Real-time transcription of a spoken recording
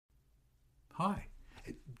Hi.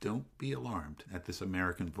 Don't be alarmed at this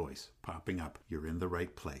American voice popping up. You're in the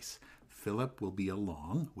right place. Philip will be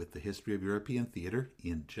along with the history of European theater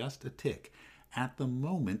in just a tick. At the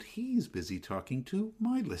moment, he's busy talking to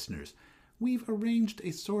my listeners. We've arranged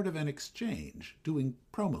a sort of an exchange, doing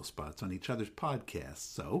promo spots on each other's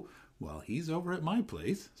podcasts. So, while he's over at my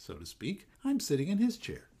place, so to speak, I'm sitting in his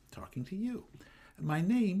chair, talking to you. My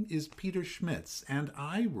name is Peter Schmitz, and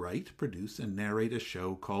I write, produce, and narrate a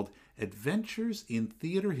show called Adventures in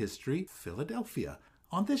Theater History, Philadelphia.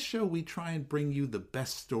 On this show, we try and bring you the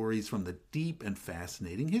best stories from the deep and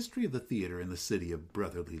fascinating history of the theater in the city of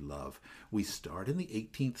brotherly love. We start in the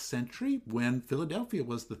 18th century, when Philadelphia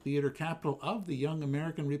was the theater capital of the young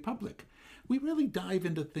American Republic. We really dive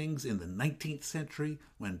into things in the 19th century,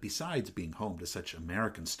 when besides being home to such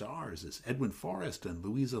American stars as Edwin Forrest and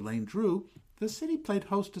Louisa Lane Drew, the city played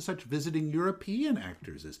host to such visiting European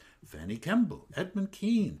actors as Fanny Kemble, Edmund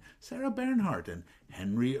Kean, Sarah Bernhardt, and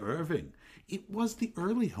Henry Irving. It was the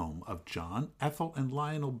early home of John, Ethel, and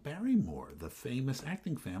Lionel Barrymore, the famous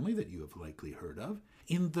acting family that you have likely heard of.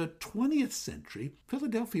 In the 20th century,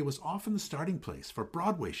 Philadelphia was often the starting place for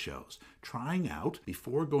Broadway shows, trying out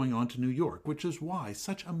before going on to New York, which is why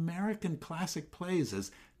such American classic plays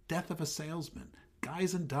as Death of a Salesman,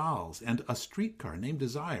 Guys and Dolls, and A Streetcar Named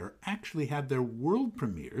Desire actually had their world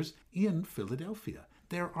premieres in Philadelphia.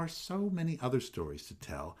 There are so many other stories to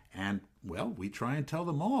tell, and, well, we try and tell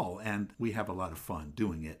them all, and we have a lot of fun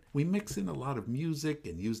doing it. We mix in a lot of music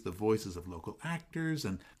and use the voices of local actors,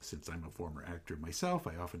 and since I'm a former actor myself,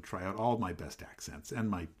 I often try out all my best accents and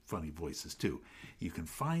my funny voices too. You can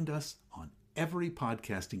find us on every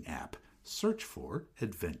podcasting app. Search for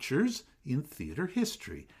Adventures in Theater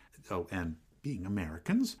History. Oh, and being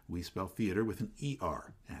Americans, we spell theater with an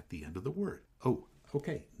ER at the end of the word. Oh,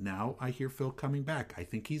 okay, now I hear Phil coming back. I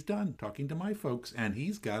think he's done talking to my folks, and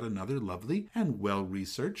he's got another lovely and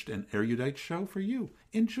well-researched and erudite show for you.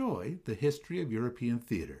 Enjoy the history of European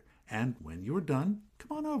theater, and when you're done,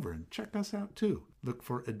 come on over and check us out too. Look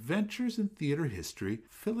for Adventures in Theater History,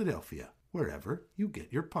 Philadelphia, wherever you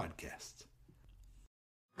get your podcasts.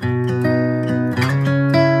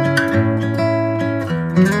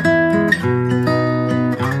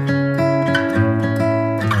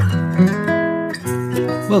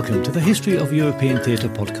 Welcome to the History of European Theatre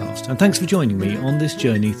podcast, and thanks for joining me on this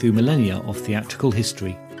journey through millennia of theatrical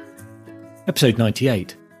history. Episode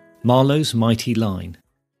 98, Marlowe's Mighty Line.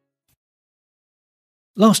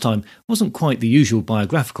 Last time wasn't quite the usual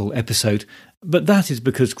biographical episode, but that is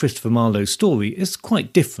because Christopher Marlowe's story is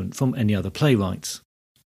quite different from any other playwright's.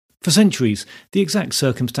 For centuries, the exact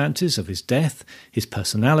circumstances of his death, his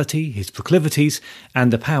personality, his proclivities,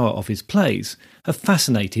 and the power of his plays have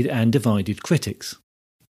fascinated and divided critics.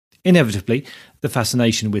 Inevitably, the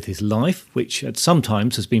fascination with his life, which at some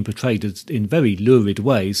times has been portrayed in very lurid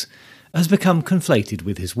ways, has become conflated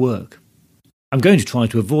with his work. I'm going to try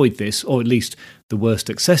to avoid this, or at least the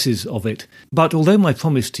worst excesses of it, but although my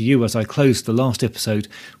promise to you as I closed the last episode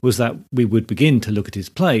was that we would begin to look at his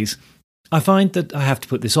plays, I find that I have to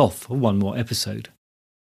put this off for one more episode.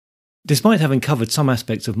 Despite having covered some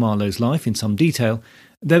aspects of Marlowe's life in some detail,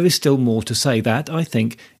 there is still more to say that, I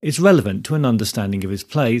think, is relevant to an understanding of his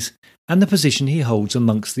plays and the position he holds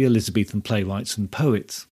amongst the Elizabethan playwrights and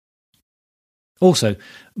poets. Also,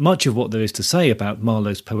 much of what there is to say about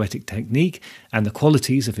Marlowe's poetic technique and the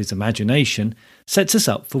qualities of his imagination sets us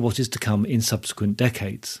up for what is to come in subsequent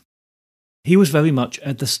decades. He was very much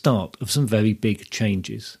at the start of some very big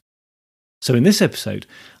changes. So in this episode,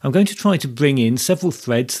 I'm going to try to bring in several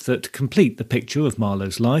threads that complete the picture of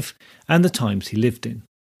Marlowe's life and the times he lived in.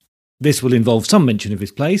 This will involve some mention of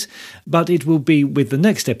his plays, but it will be with the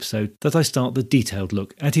next episode that I start the detailed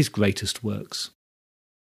look at his greatest works.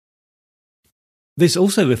 This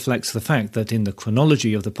also reflects the fact that in the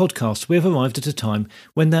chronology of the podcast we have arrived at a time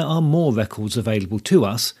when there are more records available to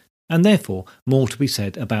us, and therefore more to be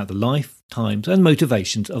said about the life, times and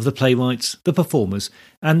motivations of the playwrights, the performers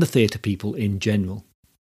and the theatre people in general.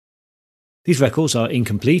 These records are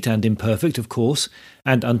incomplete and imperfect, of course,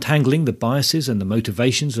 and untangling the biases and the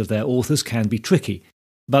motivations of their authors can be tricky,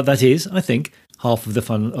 but that is, I think, half of the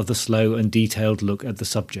fun of the slow and detailed look at the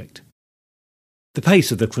subject. The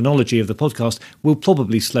pace of the chronology of the podcast will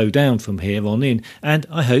probably slow down from here on in, and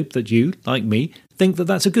I hope that you, like me, think that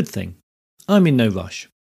that's a good thing. I'm in no rush,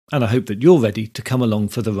 and I hope that you're ready to come along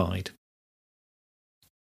for the ride.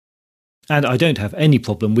 And I don't have any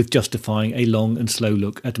problem with justifying a long and slow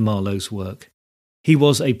look at Marlowe's work. He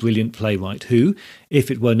was a brilliant playwright who, if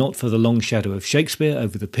it were not for the long shadow of Shakespeare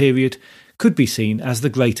over the period, could be seen as the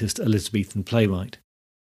greatest Elizabethan playwright.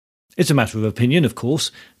 It's a matter of opinion, of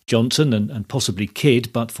course. Johnson and possibly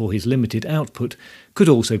Kidd, but for his limited output, could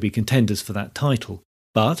also be contenders for that title.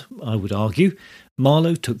 But, I would argue,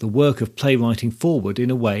 Marlowe took the work of playwriting forward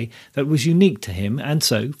in a way that was unique to him, and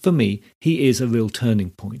so, for me, he is a real turning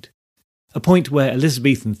point. A point where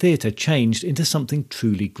Elizabethan theatre changed into something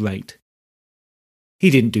truly great. He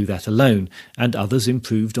didn't do that alone, and others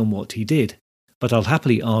improved on what he did. But I'll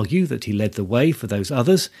happily argue that he led the way for those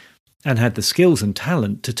others, and had the skills and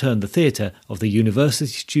talent to turn the theatre of the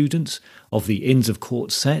university students, of the Inns of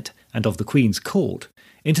Court set, and of the Queen's Court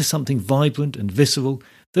into something vibrant and visceral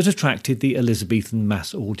that attracted the Elizabethan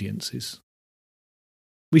mass audiences.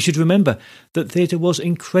 We should remember that theatre was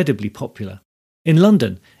incredibly popular. In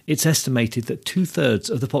London, it's estimated that 2/3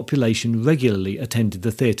 of the population regularly attended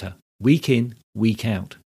the theatre, week in, week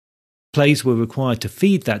out. Plays were required to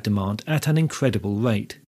feed that demand at an incredible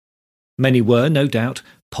rate. Many were, no doubt,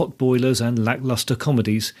 potboilers and lacklustre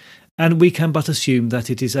comedies, and we can but assume that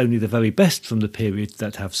it is only the very best from the period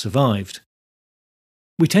that have survived.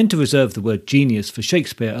 We tend to reserve the word genius for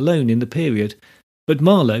Shakespeare alone in the period, but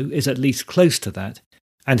Marlowe is at least close to that,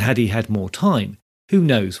 and had he had more time, who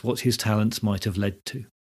knows what his talents might have led to.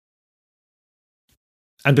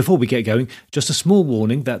 And before we get going, just a small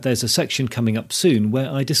warning that there's a section coming up soon where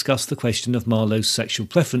I discuss the question of Marlowe's sexual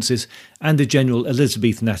preferences and the general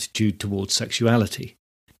Elizabethan attitude towards sexuality.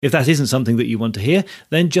 If that isn't something that you want to hear,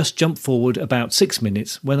 then just jump forward about 6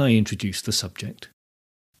 minutes when I introduce the subject.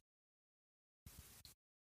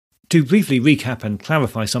 To briefly recap and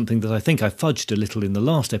clarify something that I think I fudged a little in the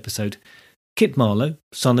last episode, Kit Marlowe,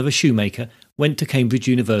 son of a shoemaker, went to Cambridge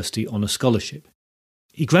University on a scholarship.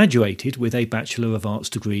 He graduated with a Bachelor of Arts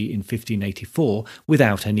degree in 1584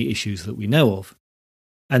 without any issues that we know of,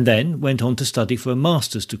 and then went on to study for a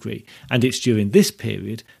master's degree, and it's during this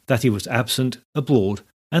period that he was absent, abroad,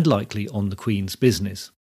 and likely on the Queen's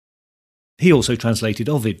business. He also translated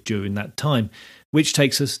Ovid during that time, which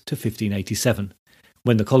takes us to 1587.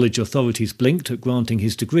 When the college authorities blinked at granting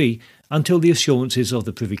his degree until the assurances of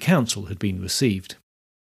the Privy Council had been received.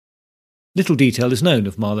 Little detail is known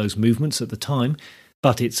of Marlowe's movements at the time,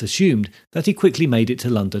 but it's assumed that he quickly made it to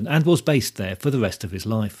London and was based there for the rest of his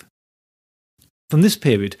life. From this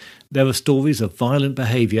period, there are stories of violent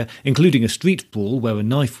behaviour, including a street brawl where a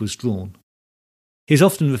knife was drawn. He is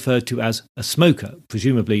often referred to as a smoker,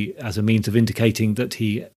 presumably as a means of indicating that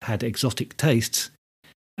he had exotic tastes,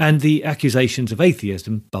 and the accusations of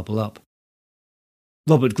atheism bubble up.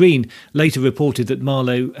 Robert Greene later reported that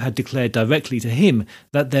Marlowe had declared directly to him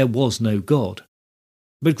that there was no God.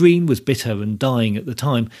 But Greene was bitter and dying at the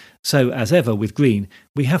time, so as ever with Greene,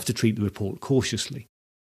 we have to treat the report cautiously.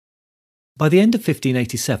 By the end of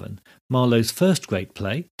 1587, Marlowe's first great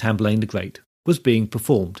play, Tamburlaine the Great, was being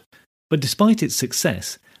performed, but despite its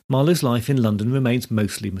success, Marlowe's life in London remains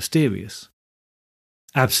mostly mysterious.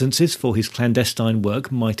 Absences for his clandestine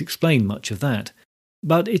work might explain much of that,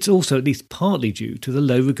 but it's also at least partly due to the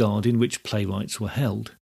low regard in which playwrights were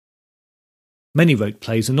held. Many wrote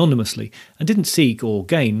plays anonymously and didn't seek or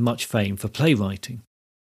gain much fame for playwriting.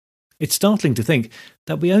 It's startling to think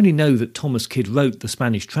that we only know that Thomas Kidd wrote the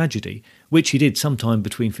Spanish tragedy, which he did sometime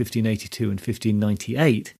between 1582 and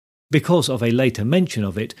 1598, because of a later mention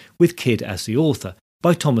of it with Kidd as the author,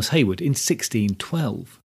 by Thomas Hayward in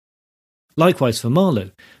 1612. Likewise for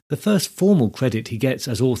Marlowe, the first formal credit he gets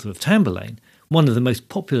as author of Tamburlaine, one of the most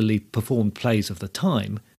popularly performed plays of the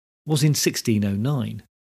time, was in 1609.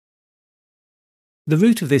 The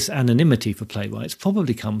root of this anonymity for playwrights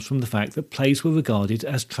probably comes from the fact that plays were regarded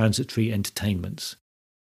as transitory entertainments.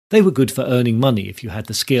 They were good for earning money if you had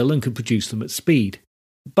the skill and could produce them at speed,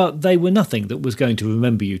 but they were nothing that was going to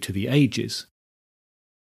remember you to the ages.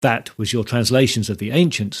 That was your translations of the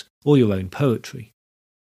ancients or your own poetry.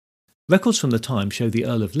 Records from the time show the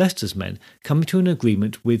Earl of Leicester's men coming to an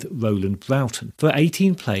agreement with Rowland Broughton for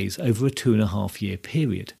 18 plays over a 2.5-year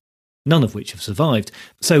period, none of which have survived,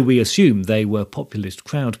 so we assume they were populist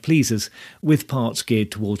crowd pleasers with parts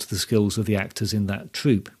geared towards the skills of the actors in that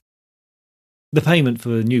troupe. The payment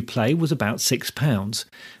for a new play was about £6,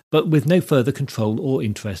 but with no further control or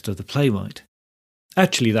interest of the playwright.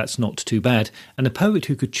 Actually, that's not too bad, and a poet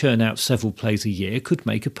who could churn out several plays a year could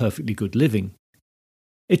make a perfectly good living.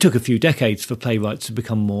 It took a few decades for playwrights to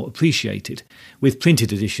become more appreciated, with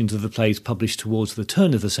printed editions of the plays published towards the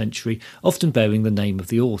turn of the century often bearing the name of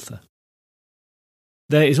the author.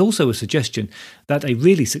 There is also a suggestion that a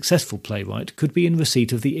really successful playwright could be in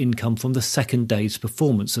receipt of the income from the second day's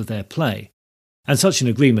performance of their play, and such an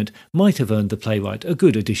agreement might have earned the playwright a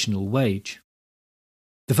good additional wage.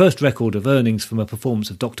 The first record of earnings from a performance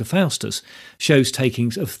of Dr. Faustus shows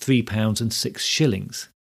takings of £3 and 6 shillings.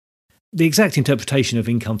 The exact interpretation of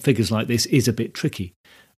income figures like this is a bit tricky,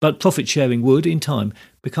 but profit-sharing would, in time,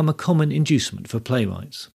 become a common inducement for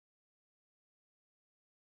playwrights.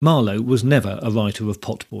 Marlowe was never a writer of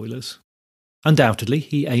potboilers. Undoubtedly,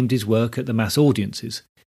 he aimed his work at the mass audiences.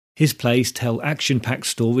 His plays tell action-packed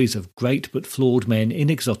stories of great but flawed men in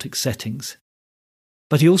exotic settings.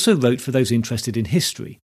 But he also wrote for those interested in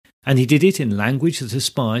history, and he did it in language that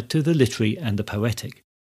aspired to the literary and the poetic.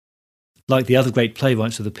 Like the other great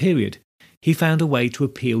playwrights of the period, he found a way to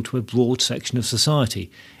appeal to a broad section of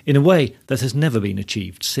society in a way that has never been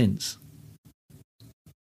achieved since.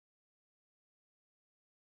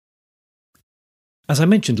 As I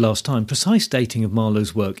mentioned last time, precise dating of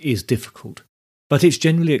Marlowe's work is difficult, but it's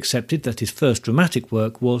generally accepted that his first dramatic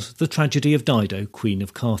work was the tragedy of Dido, Queen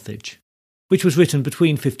of Carthage, which was written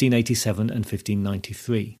between 1587 and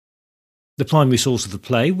 1593. The primary source of the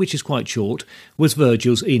play, which is quite short, was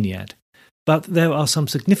Virgil's Aeneid, but there are some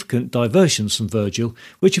significant diversions from Virgil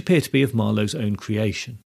which appear to be of Marlowe's own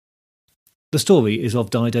creation. The story is of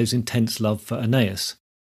Dido's intense love for Aeneas,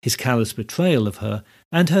 his callous betrayal of her,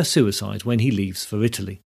 and her suicide when he leaves for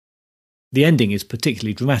Italy. The ending is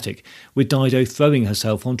particularly dramatic, with Dido throwing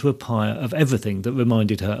herself onto a pyre of everything that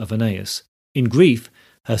reminded her of Aeneas. In grief,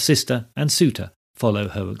 her sister and suitor follow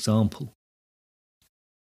her example.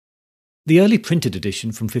 The early printed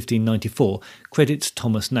edition from 1594 credits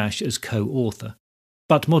Thomas Nashe as co-author,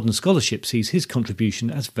 but modern scholarship sees his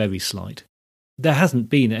contribution as very slight. There hasn't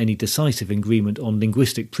been any decisive agreement on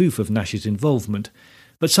linguistic proof of Nashe's involvement,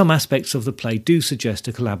 but some aspects of the play do suggest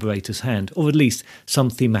a collaborator's hand, or at least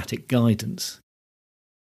some thematic guidance.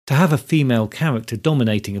 To have a female character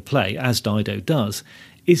dominating a play, as Dido does,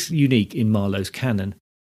 is unique in Marlowe's canon,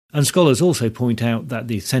 and scholars also point out that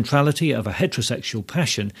the centrality of a heterosexual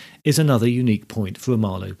passion is another unique point for a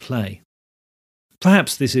Marlowe play.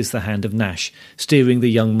 Perhaps this is the hand of Nashe, steering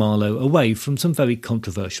the young Marlowe away from some very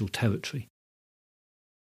controversial territory.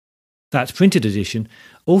 That printed edition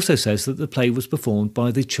also says that the play was performed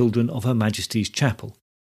by the Children of Her Majesty's Chapel,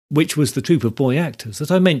 which was the troupe of boy actors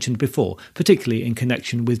that I mentioned before, particularly in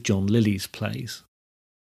connection with John Lilly's plays.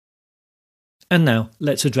 And now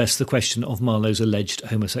let's address the question of Marlowe's alleged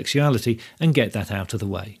homosexuality and get that out of the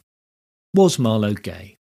way. Was Marlowe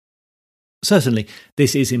gay? Certainly,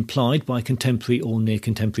 this is implied by contemporary or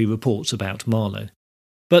near-contemporary reports about Marlowe,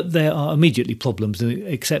 but there are immediately problems in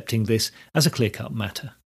accepting this as a clear-cut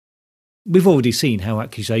matter. We've already seen how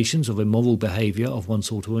accusations of immoral behaviour of one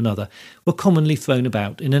sort or another were commonly thrown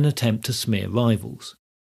about in an attempt to smear rivals,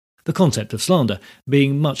 the concept of slander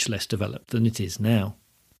being much less developed than it is now.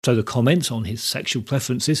 So the comments on his sexual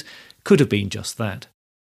preferences could have been just that.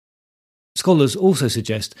 Scholars also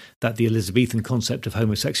suggest that the Elizabethan concept of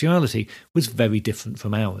homosexuality was very different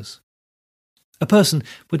from ours. A person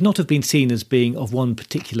would not have been seen as being of one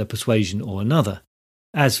particular persuasion or another,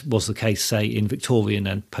 as was the case, say, in Victorian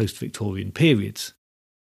and post-Victorian periods.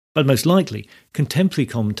 But most likely, contemporary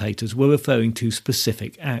commentators were referring to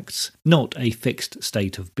specific acts, not a fixed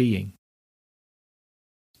state of being.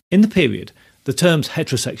 In the period, the terms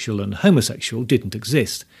heterosexual and homosexual didn't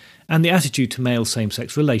exist, and the attitude to male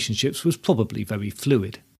same-sex relationships was probably very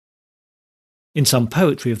fluid. In some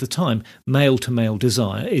poetry of the time, male-to-male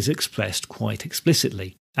desire is expressed quite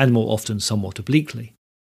explicitly, and more often somewhat obliquely.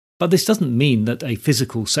 But this doesn't mean that a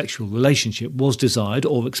physical sexual relationship was desired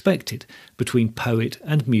or expected between poet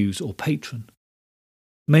and muse or patron.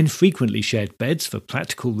 Men frequently shared beds for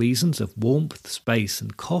practical reasons of warmth, space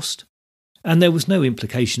and cost, and there was no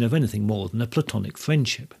implication of anything more than a platonic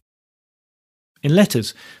friendship. In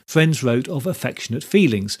letters, friends wrote of affectionate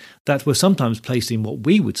feelings that were sometimes placed in what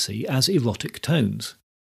we would see as erotic tones.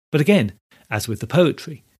 But again, as with the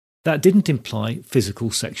poetry, that didn't imply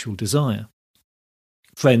physical sexual desire.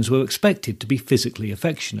 Friends were expected to be physically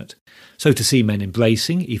affectionate, so to see men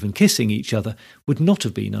embracing, even kissing each other, would not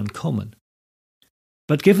have been uncommon.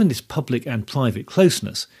 But given this public and private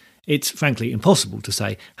closeness, it's frankly impossible to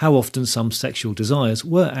say how often some sexual desires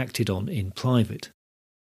were acted on in private.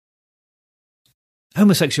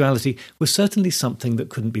 Homosexuality was certainly something that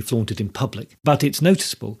couldn't be flaunted in public, but it's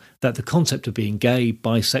noticeable that the concept of being gay,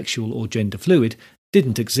 bisexual or gender fluid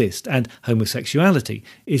didn't exist, and homosexuality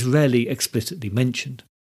is rarely explicitly mentioned.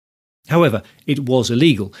 However, it was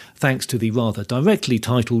illegal thanks to the rather directly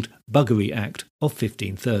titled Buggery Act of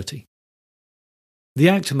 1530. The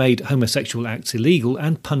Act made homosexual acts illegal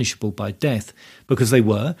and punishable by death because they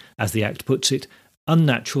were, as the Act puts it,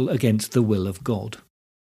 unnatural against the will of God.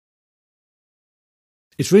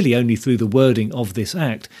 It's really only through the wording of this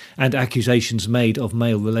Act and accusations made of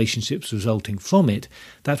male relationships resulting from it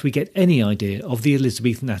that we get any idea of the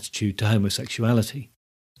Elizabethan attitude to homosexuality.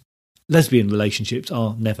 Lesbian relationships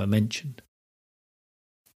are never mentioned.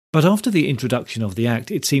 But after the introduction of the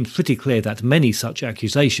Act, it seems pretty clear that many such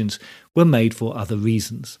accusations were made for other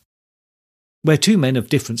reasons. Where two men of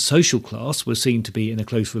different social class were seen to be in a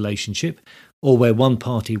close relationship, or where one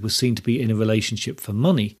party was seen to be in a relationship for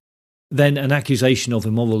money, then an accusation of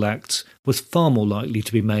immoral acts was far more likely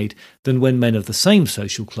to be made than when men of the same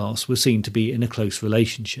social class were seen to be in a close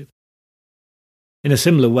relationship. In a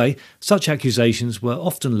similar way, such accusations were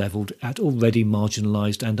often levelled at already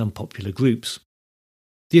marginalised and unpopular groups.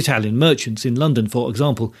 The Italian merchants in London, for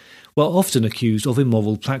example, were often accused of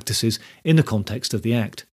immoral practices in the context of the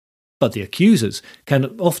Act, but the accusers can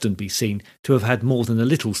often be seen to have had more than a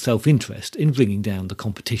little self-interest in bringing down the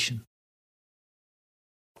competition.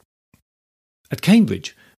 At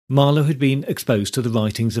Cambridge, Marlowe had been exposed to the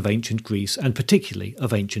writings of ancient Greece and particularly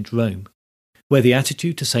of ancient Rome, where the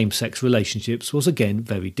attitude to same-sex relationships was again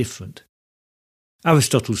very different.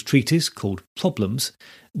 Aristotle's treatise, called Problems,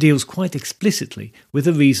 deals quite explicitly with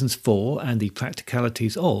the reasons for and the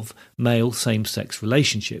practicalities of male same-sex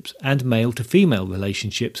relationships and male-to-female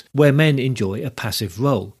relationships where men enjoy a passive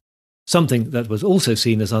role, something that was also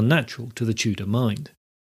seen as unnatural to the Tudor mind.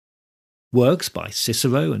 Works by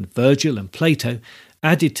Cicero and Virgil and Plato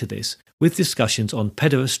added to this with discussions on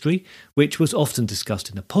pederasty, which was often discussed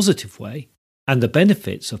in a positive way, and the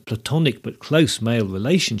benefits of platonic but close male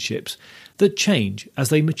relationships that change as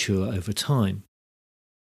they mature over time.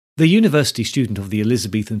 The university student of the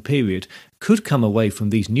Elizabethan period could come away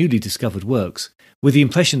from these newly discovered works with the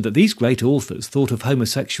impression that these great authors thought of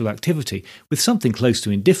homosexual activity with something close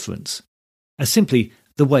to indifference, as simply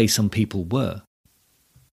the way some people were.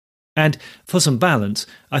 And for some balance,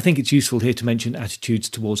 I think it's useful here to mention attitudes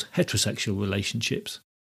towards heterosexual relationships.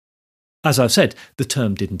 As I've said, the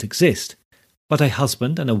term didn't exist, but a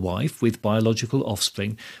husband and a wife with biological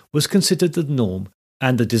offspring was considered the norm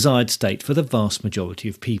and the desired state for the vast majority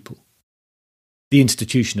of people. The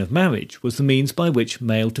institution of marriage was the means by which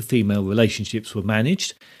male-to-female relationships were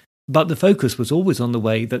managed, but the focus was always on the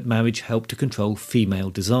way that marriage helped to control female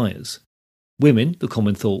desires. Women, the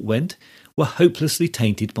common thought went, were hopelessly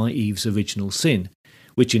tainted by Eve's original sin,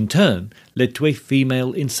 which in turn led to a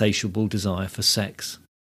female insatiable desire for sex.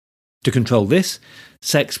 To control this,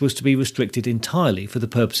 sex was to be restricted entirely for the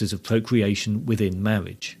purposes of procreation within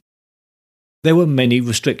marriage. There were many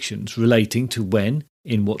restrictions relating to when,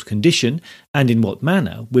 in what condition, and in what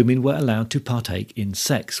manner women were allowed to partake in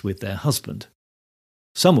sex with their husband,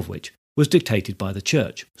 some of which was dictated by the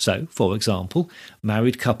Church. So, for example,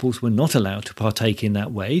 married couples were not allowed to partake in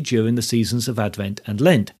that way during the seasons of Advent and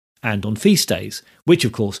Lent, and on feast days, which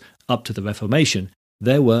of course, up to the Reformation,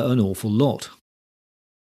 there were an awful lot.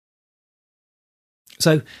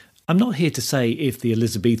 So, I'm not here to say if the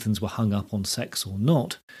Elizabethans were hung up on sex or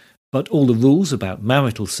not, but all the rules about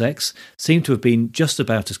marital sex seem to have been just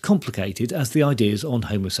about as complicated as the ideas on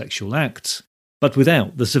homosexual acts, but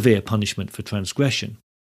without the severe punishment for transgression.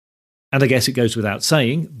 And I guess it goes without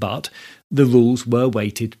saying, but the rules were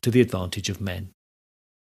weighted to the advantage of men.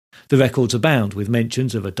 The records abound with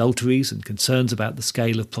mentions of adulteries and concerns about the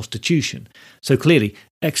scale of prostitution, so clearly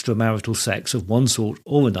extramarital sex of one sort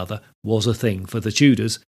or another was a thing for the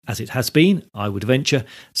Tudors, as it has been, I would venture,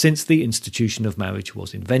 since the institution of marriage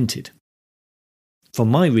was invented. From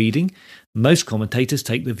my reading, most commentators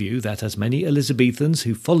take the view that as many Elizabethans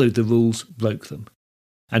who followed the rules broke them,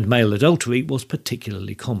 and male adultery was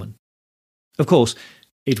particularly common. Of course,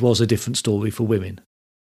 it was a different story for women.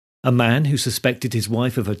 A man who suspected his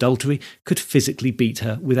wife of adultery could physically beat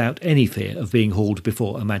her without any fear of being hauled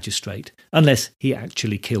before a magistrate, unless he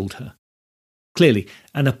actually killed her. Clearly,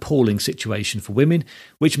 an appalling situation for women,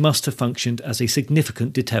 which must have functioned as a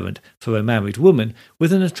significant deterrent for a married woman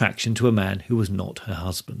with an attraction to a man who was not her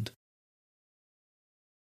husband.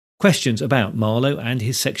 Questions about Marlowe and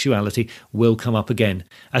his sexuality will come up again,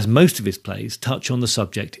 as most of his plays touch on the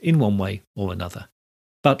subject in one way or another.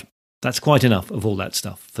 But that's quite enough of all that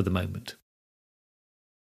stuff for the moment.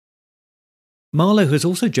 Marlowe has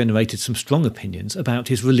also generated some strong opinions about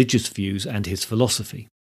his religious views and his philosophy.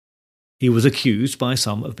 He was accused by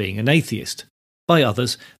some of being an atheist, by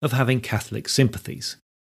others of having Catholic sympathies.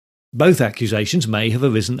 Both accusations may have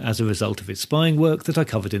arisen as a result of his spying work that I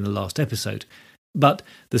covered in the last episode, but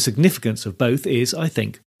the significance of both is, I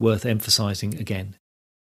think, worth emphasising again.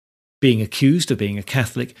 Being accused of being a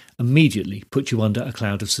Catholic immediately put you under a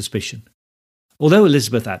cloud of suspicion. Although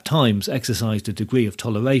Elizabeth at times exercised a degree of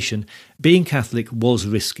toleration, being Catholic was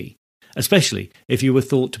risky, especially if you were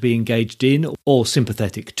thought to be engaged in or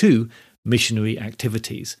sympathetic to missionary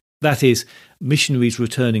activities, that is, missionaries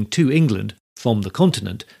returning to England from the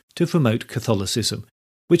continent to promote Catholicism,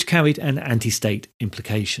 which carried an anti-state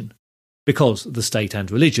implication. because the state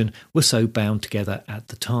and religion were so bound together at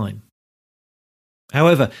the time.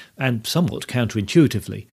 However, and somewhat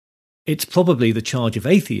counterintuitively, it's probably the charge of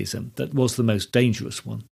atheism that was the most dangerous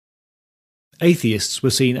one. Atheists were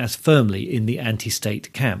seen as firmly in the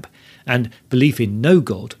anti-state camp, and belief in no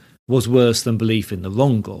God was worse than belief in the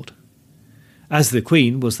wrong God. As the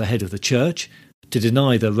Queen was the head of the Church, to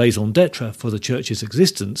deny the raison d'etre for the Church's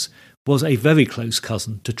existence was a very close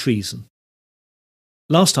cousin to treason.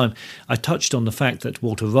 Last time, I touched on the fact that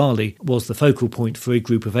Walter Raleigh was the focal point for a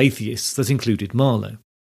group of atheists that included Marlowe.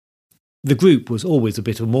 The group was always a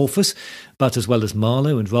bit amorphous, but as well as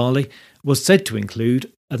Marlowe and Raleigh, was said to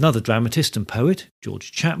include another dramatist and poet,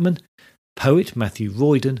 George Chapman, poet Matthew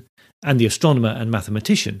Royden, and the astronomer and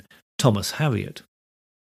mathematician, Thomas Harriot.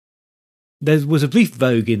 There was a brief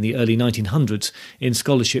vogue in the early 1900s in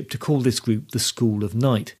scholarship to call this group the School of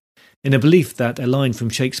Night, in a belief that a line from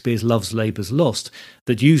Shakespeare's Love's Labour's Lost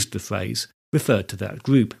that used the phrase referred to that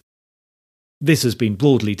group. This has been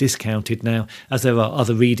broadly discounted now, as there are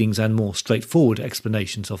other readings and more straightforward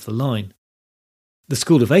explanations of the line. The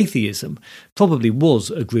School of Atheism probably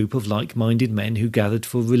was a group of like-minded men who gathered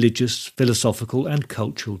for religious, philosophical and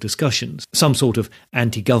cultural discussions. Some sort of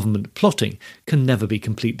anti-government plotting can never be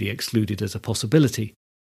completely excluded as a possibility.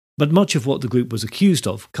 But much of what the group was accused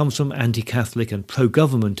of comes from anti-Catholic and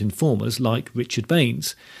pro-government informers like Richard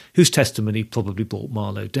Baines, whose testimony probably brought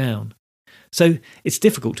Marlowe down. So it's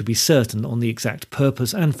difficult to be certain on the exact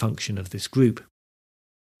purpose and function of this group.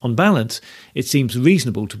 On balance, it seems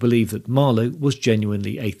reasonable to believe that Marlowe was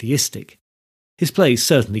genuinely atheistic. His plays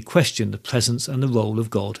certainly question the presence and the role of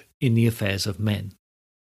God in the affairs of men.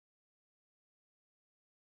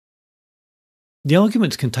 The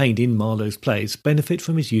arguments contained in Marlowe's plays benefit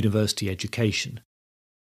from his university education.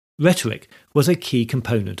 Rhetoric was a key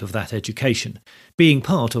component of that education, being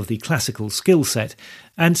part of the classical skill set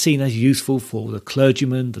and seen as useful for the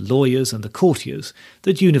clergymen, the lawyers and the courtiers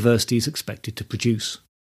that universities expected to produce.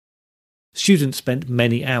 Students spent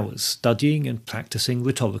many hours studying and practicing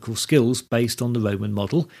rhetorical skills based on the Roman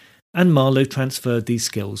model, and Marlowe transferred these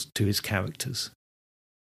skills to his characters.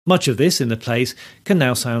 Much of this in the plays can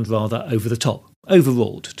now sound rather over the top,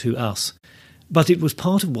 overwrought to us, but it was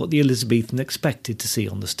part of what the Elizabethan expected to see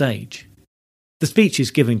on the stage. The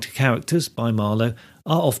speeches given to characters by Marlowe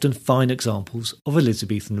are often fine examples of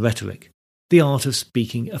Elizabethan rhetoric, the art of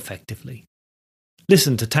speaking effectively.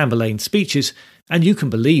 Listen to Tamburlaine's speeches, and you can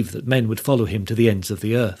believe that men would follow him to the ends of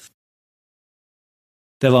the earth.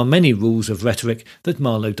 There are many rules of rhetoric that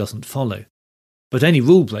Marlowe doesn't follow, but any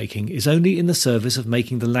rule-breaking is only in the service of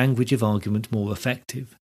making the language of argument more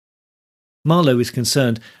effective. Marlowe is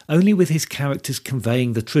concerned only with his characters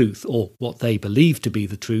conveying the truth, or what they believe to be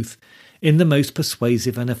the truth, in the most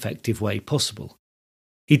persuasive and effective way possible.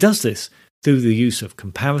 He does this through the use of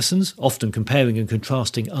comparisons, often comparing and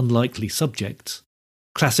contrasting unlikely subjects,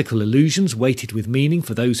 classical allusions weighted with meaning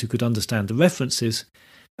for those who could understand the references,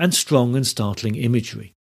 and strong and startling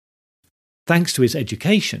imagery. Thanks to his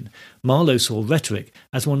education, Marlowe saw rhetoric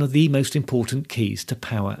as one of the most important keys to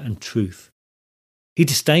power and truth. He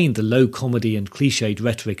disdained the low comedy and cliched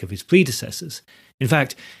rhetoric of his predecessors. In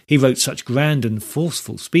fact, he wrote such grand and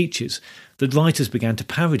forceful speeches that writers began to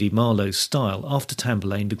parody Marlowe's style after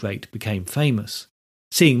Tamburlaine the Great became famous,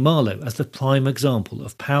 seeing Marlowe as the prime example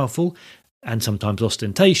of powerful, and sometimes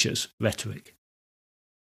ostentatious, rhetoric.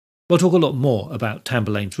 We'll talk a lot more about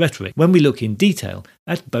Tamburlaine's rhetoric when we look in detail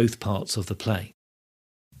at both parts of the play.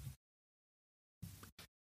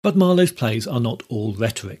 But Marlowe's plays are not all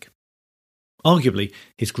rhetoric. Arguably,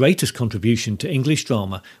 his greatest contribution to English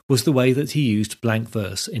drama was the way that he used blank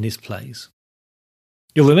verse in his plays.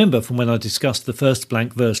 You'll remember from when I discussed the first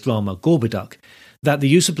blank verse drama, Gorboduc, that the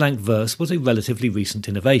use of blank verse was a relatively recent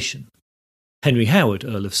innovation. Henry Howard,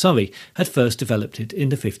 Earl of Surrey, had first developed it in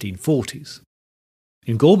the 1540s.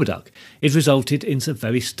 In Gorboduc, it resulted in a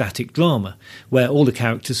very static drama, where all the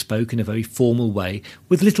characters spoke in a very formal way,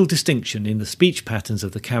 with little distinction in the speech patterns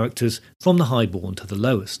of the characters from the highborn to the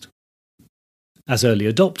lowest. As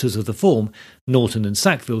early adopters of the form, Norton and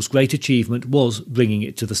Sackville's great achievement was bringing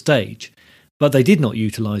it to the stage, but they did not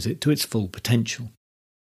utilise it to its full potential.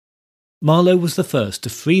 Marlowe was the first to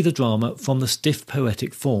free the drama from the stiff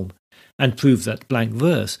poetic form, and prove that blank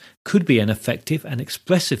verse could be an effective and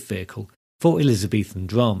expressive vehicle for Elizabethan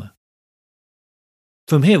drama.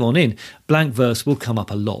 From here on in, blank verse will come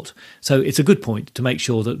up a lot, so it's a good point to make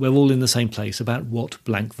sure that we're all in the same place about what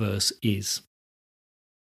blank verse is.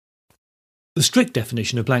 The strict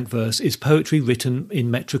definition of blank verse is poetry written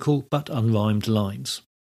in metrical but unrhymed lines.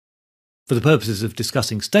 For the purposes of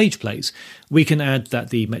discussing stage plays, we can add that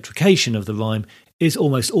the metrication of the rhyme is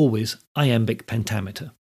almost always iambic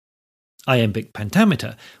pentameter. Iambic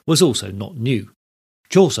pentameter was also not new.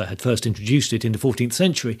 Chaucer had first introduced it in the 14th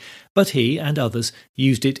century, but he and others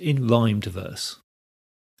used it in rhymed verse.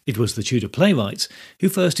 It was the Tudor playwrights who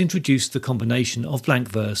first introduced the combination of blank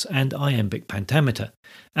verse and iambic pentameter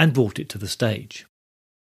and brought it to the stage.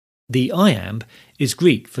 The iamb is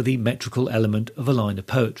Greek for the metrical element of a line of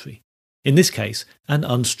poetry, in this case an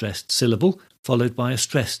unstressed syllable followed by a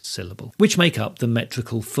stressed syllable, which make up the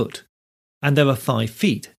metrical foot, and there are 5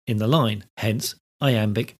 feet in the line, hence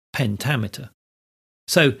iambic pentameter.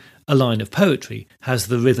 So a line of poetry has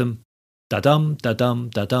the rhythm da-dum, da-dum,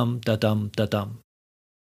 da-dum, da-dum, da-dum.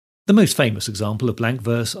 The most famous example of blank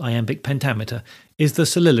verse iambic pentameter is the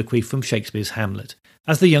soliloquy from Shakespeare's Hamlet,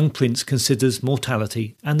 as the young prince considers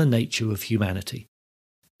mortality and the nature of humanity.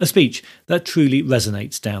 A speech that truly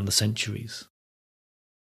resonates down the centuries.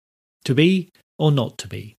 To be or not to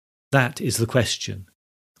be, that is the question.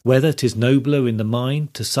 Whether 'tis nobler in the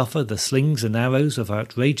mind to suffer the slings and arrows of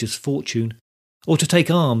outrageous fortune, or to take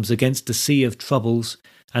arms against a sea of troubles,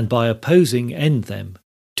 and by opposing end them,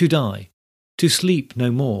 to die, to sleep no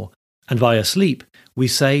more, and by a sleep we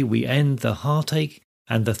say we end the heartache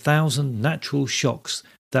and the 1,000 natural shocks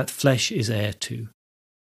that flesh is heir to.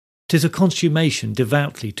 'Tis a consummation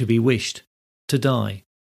devoutly to be wished, to die,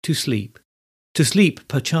 to sleep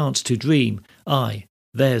perchance to dream, aye,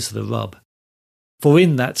 there's the rub. For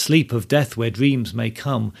in that sleep of death where dreams may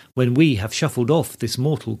come, when we have shuffled off this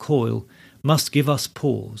mortal coil, must give us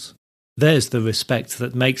pause. There's the respect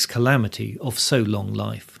that makes calamity of so long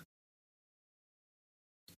life.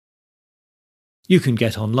 You can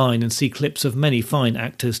get online and see clips of many fine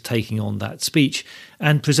actors taking on that speech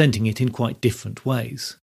and presenting it in quite different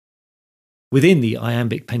ways. Within the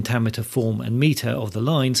iambic pentameter form and metre of the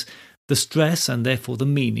lines, the stress and therefore the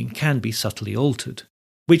meaning can be subtly altered.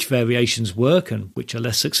 Which variations work and which are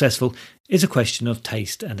less successful is a question of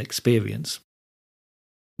taste and experience.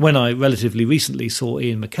 When I relatively recently saw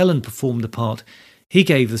Ian McKellen perform the part, he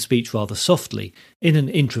gave the speech rather softly, in an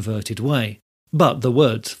introverted way, but the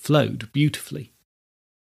words flowed beautifully.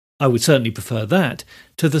 I would certainly prefer that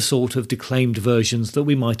to the sort of declaimed versions that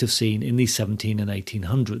we might have seen in the 17 and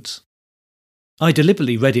 1800s. I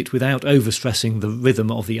deliberately read it without overstressing the rhythm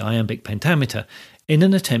of the iambic pentameter in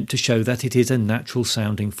an attempt to show that it is a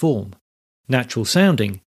natural-sounding form. Natural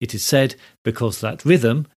sounding, it is said, because that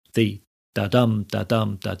rhythm, the da-dum,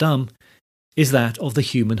 da-dum, da-dum, is that of the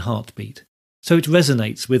human heartbeat, so it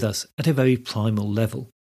resonates with us at a very primal level.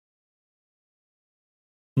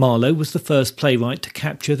 Marlowe was the first playwright to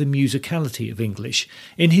capture the musicality of English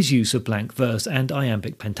in his use of blank verse and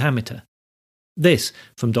iambic pentameter. This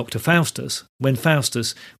from Dr. Faustus, when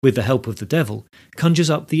Faustus, with the help of the devil, conjures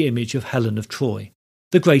up the image of Helen of Troy,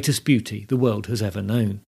 the greatest beauty the world has ever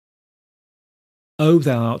known. O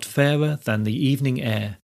thou art fairer than the evening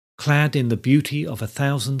air, clad in the beauty of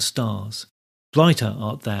 1,000 stars. Brighter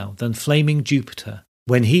art thou than flaming Jupiter,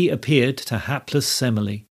 when he appeared to hapless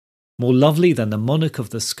Semele, more lovely than the monarch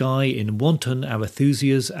of the sky in wanton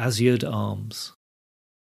Arethusa's azured arms.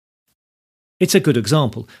 It's a good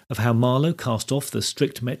example of how Marlowe cast off the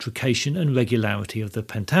strict metrication and regularity of the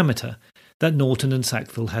pentameter that Norton and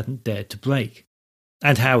Sackville hadn't dared to break,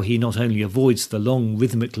 and how he not only avoids the long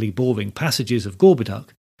rhythmically boring passages of Gorboduc,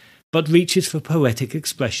 but reaches for poetic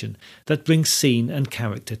expression that brings scene and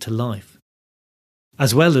character to life.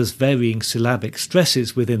 As well as varying syllabic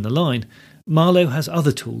stresses within the line, Marlowe has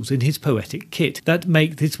other tools in his poetic kit that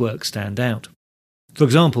make his work stand out. For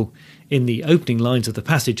example, in the opening lines of the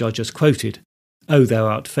passage I just quoted, O thou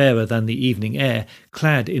art fairer than the evening air,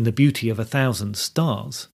 clad in the beauty of 1,000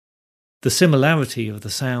 stars. The similarity of the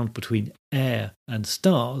sound between air and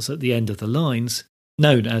stars at the end of the lines,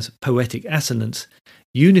 known as poetic assonance,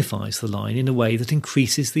 unifies the line in a way that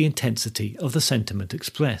increases the intensity of the sentiment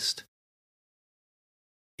expressed.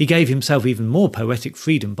 He gave himself even more poetic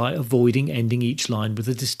freedom by avoiding ending each line with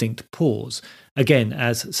a distinct pause, again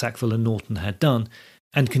as Sackville and Norton had done,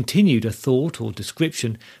 and continued a thought or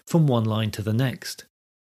description from one line to the next.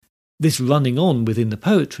 This running on within the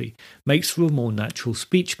poetry makes for a more natural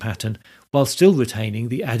speech pattern while still retaining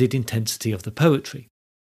the added intensity of the poetry.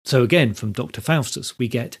 So again from Dr. Faustus we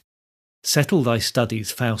get, Settle thy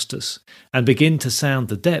studies, Faustus, and begin to sound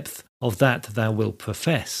the depth of that thou wilt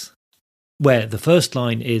profess. Where the first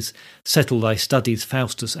line is, Settle thy studies,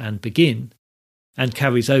 Faustus, and begin, and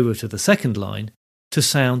carries over to the second line, to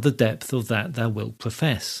sound the depth of that thou wilt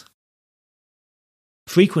profess.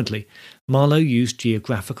 Frequently, Marlowe used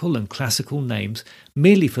geographical and classical names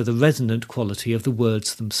merely for the resonant quality of the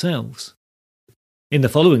words themselves. In the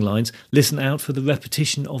following lines, listen out for the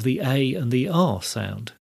repetition of the A and the R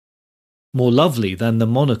sound. more lovely than the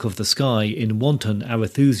monarch of the sky in wanton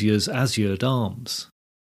Arethusa's azured arms.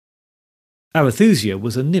 Arethusa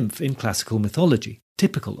was a nymph in classical mythology,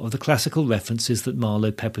 typical of the classical references that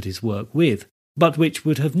Marlowe peppered his work with, but which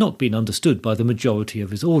would have not been understood by the majority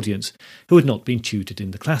of his audience, who had not been tutored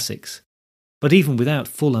in the classics. But even without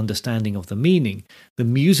full understanding of the meaning, the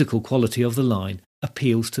musical quality of the line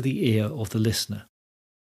appeals to the ear of the listener.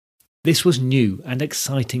 This was new and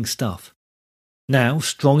exciting stuff. Now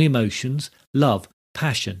strong emotions, love,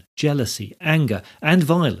 passion, jealousy, anger, and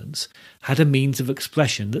violence had a means of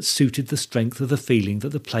expression that suited the strength of the feeling that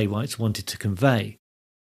the playwrights wanted to convey.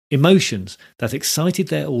 Emotions that excited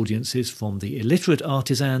their audiences from the illiterate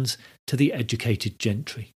artisans to the educated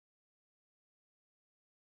gentry.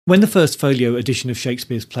 When the first folio edition of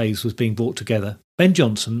Shakespeare's plays was being brought together, Ben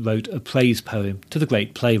Jonson wrote a praise poem to the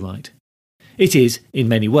great playwright. It is, in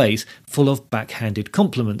many ways, full of backhanded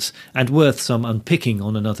compliments and worth some unpicking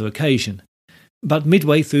on another occasion. But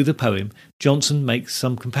midway through the poem, Jonson makes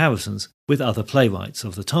some comparisons with other playwrights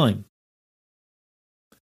of the time.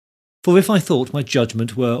 For if I thought my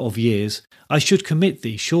judgment were of years, I should commit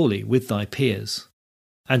thee surely with thy peers,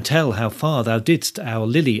 and tell how far thou didst our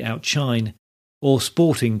Lily outshine, or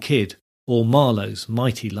Sporting Kid, or Marlowe's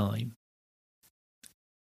mighty line.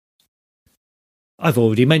 I've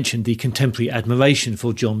already mentioned the contemporary admiration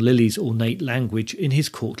for John Lilly's ornate language in his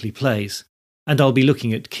courtly plays, and I'll be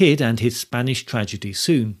looking at Kyd and his Spanish tragedy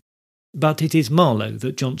soon. But it is Marlowe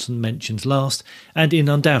that Jonson mentions last, and in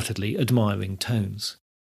undoubtedly admiring tones.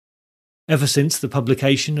 Ever since the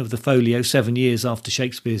publication of the folio 7 years after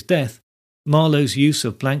Shakespeare's death, Marlowe's use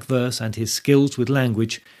of blank verse and his skills with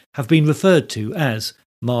language have been referred to as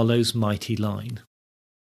Marlowe's mighty line.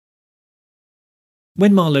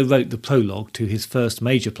 When Marlowe wrote the prologue to his first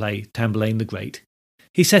major play, Tamburlaine the Great,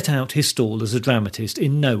 he set out his stall as a dramatist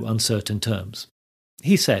in no uncertain terms.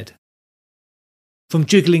 He said, "From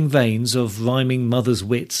jiggling veins of rhyming mothers'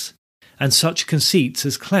 wits, and such conceits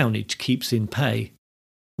as clownage keeps in pay,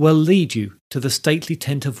 will lead you to the stately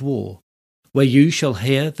tent of war, where you shall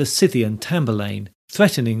hear the Scythian Tamburlaine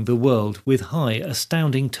threatening the world with high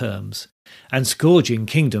astounding terms, and scourging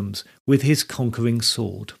kingdoms with his conquering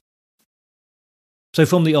sword." So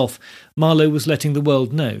from the off, Marlowe was letting the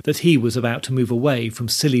world know that he was about to move away from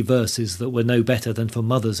silly verses that were no better than for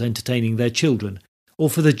mothers entertaining their children, or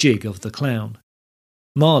for the jig of the clown.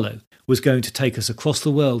 Marlowe was going to take us across the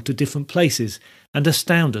world to different places and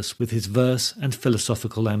astound us with his verse and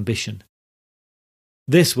philosophical ambition.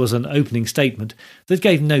 This was an opening statement that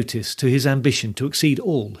gave notice to his ambition to exceed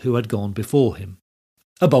all who had gone before him.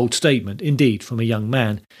 A bold statement, indeed, from a young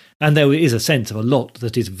man, and there is a sense of a lot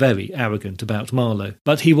that is very arrogant about Marlowe,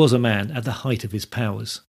 but he was a man at the height of his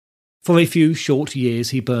powers. For a few short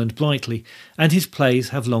years he burned brightly, and his plays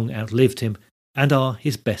have long outlived him, and are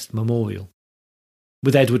his best memorial.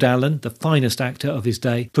 With Edward Allen, the finest actor of his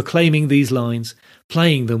day, proclaiming these lines,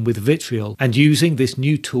 playing them with vitriol, and using this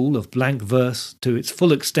new tool of blank verse to its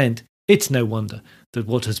full extent, it's no wonder that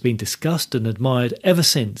what has been discussed and admired ever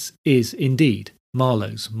since is, indeed,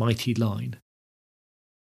 Marlowe's mighty line.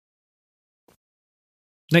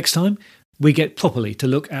 Next time, we get properly to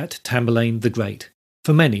look at Tamburlaine the Great,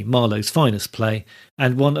 for many Marlowe's finest play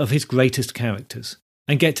and one of his greatest characters,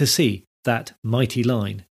 and get to see that mighty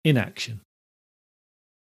line in action.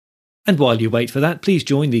 And while you wait for that, please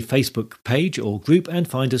join the Facebook page or group and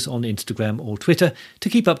find us on Instagram or Twitter to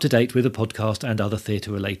keep up to date with the podcast and other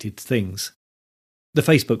theatre-related things. The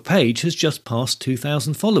Facebook page has just passed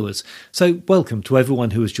 2,000 followers, so welcome to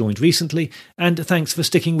everyone who has joined recently, and thanks for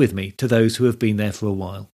sticking with me to those who have been there for a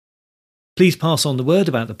while. Please pass on the word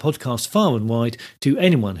about the podcast far and wide to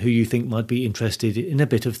anyone who you think might be interested in a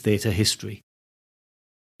bit of theatre history.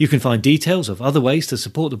 You can find details of other ways to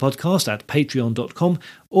support the podcast at patreon.com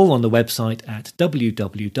or on the website at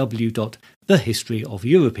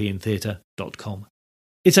www.thehistoryofeuropeantheatre.com.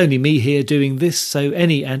 It's only me here doing this, so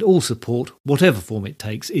any and all support, whatever form it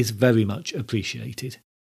takes, is very much appreciated.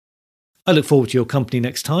 I look forward to your company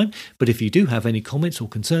next time, but if you do have any comments or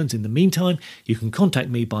concerns in the meantime, you can contact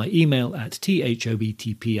me by email at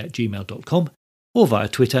thoebtp@gmail.com or via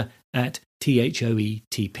Twitter at thoetp.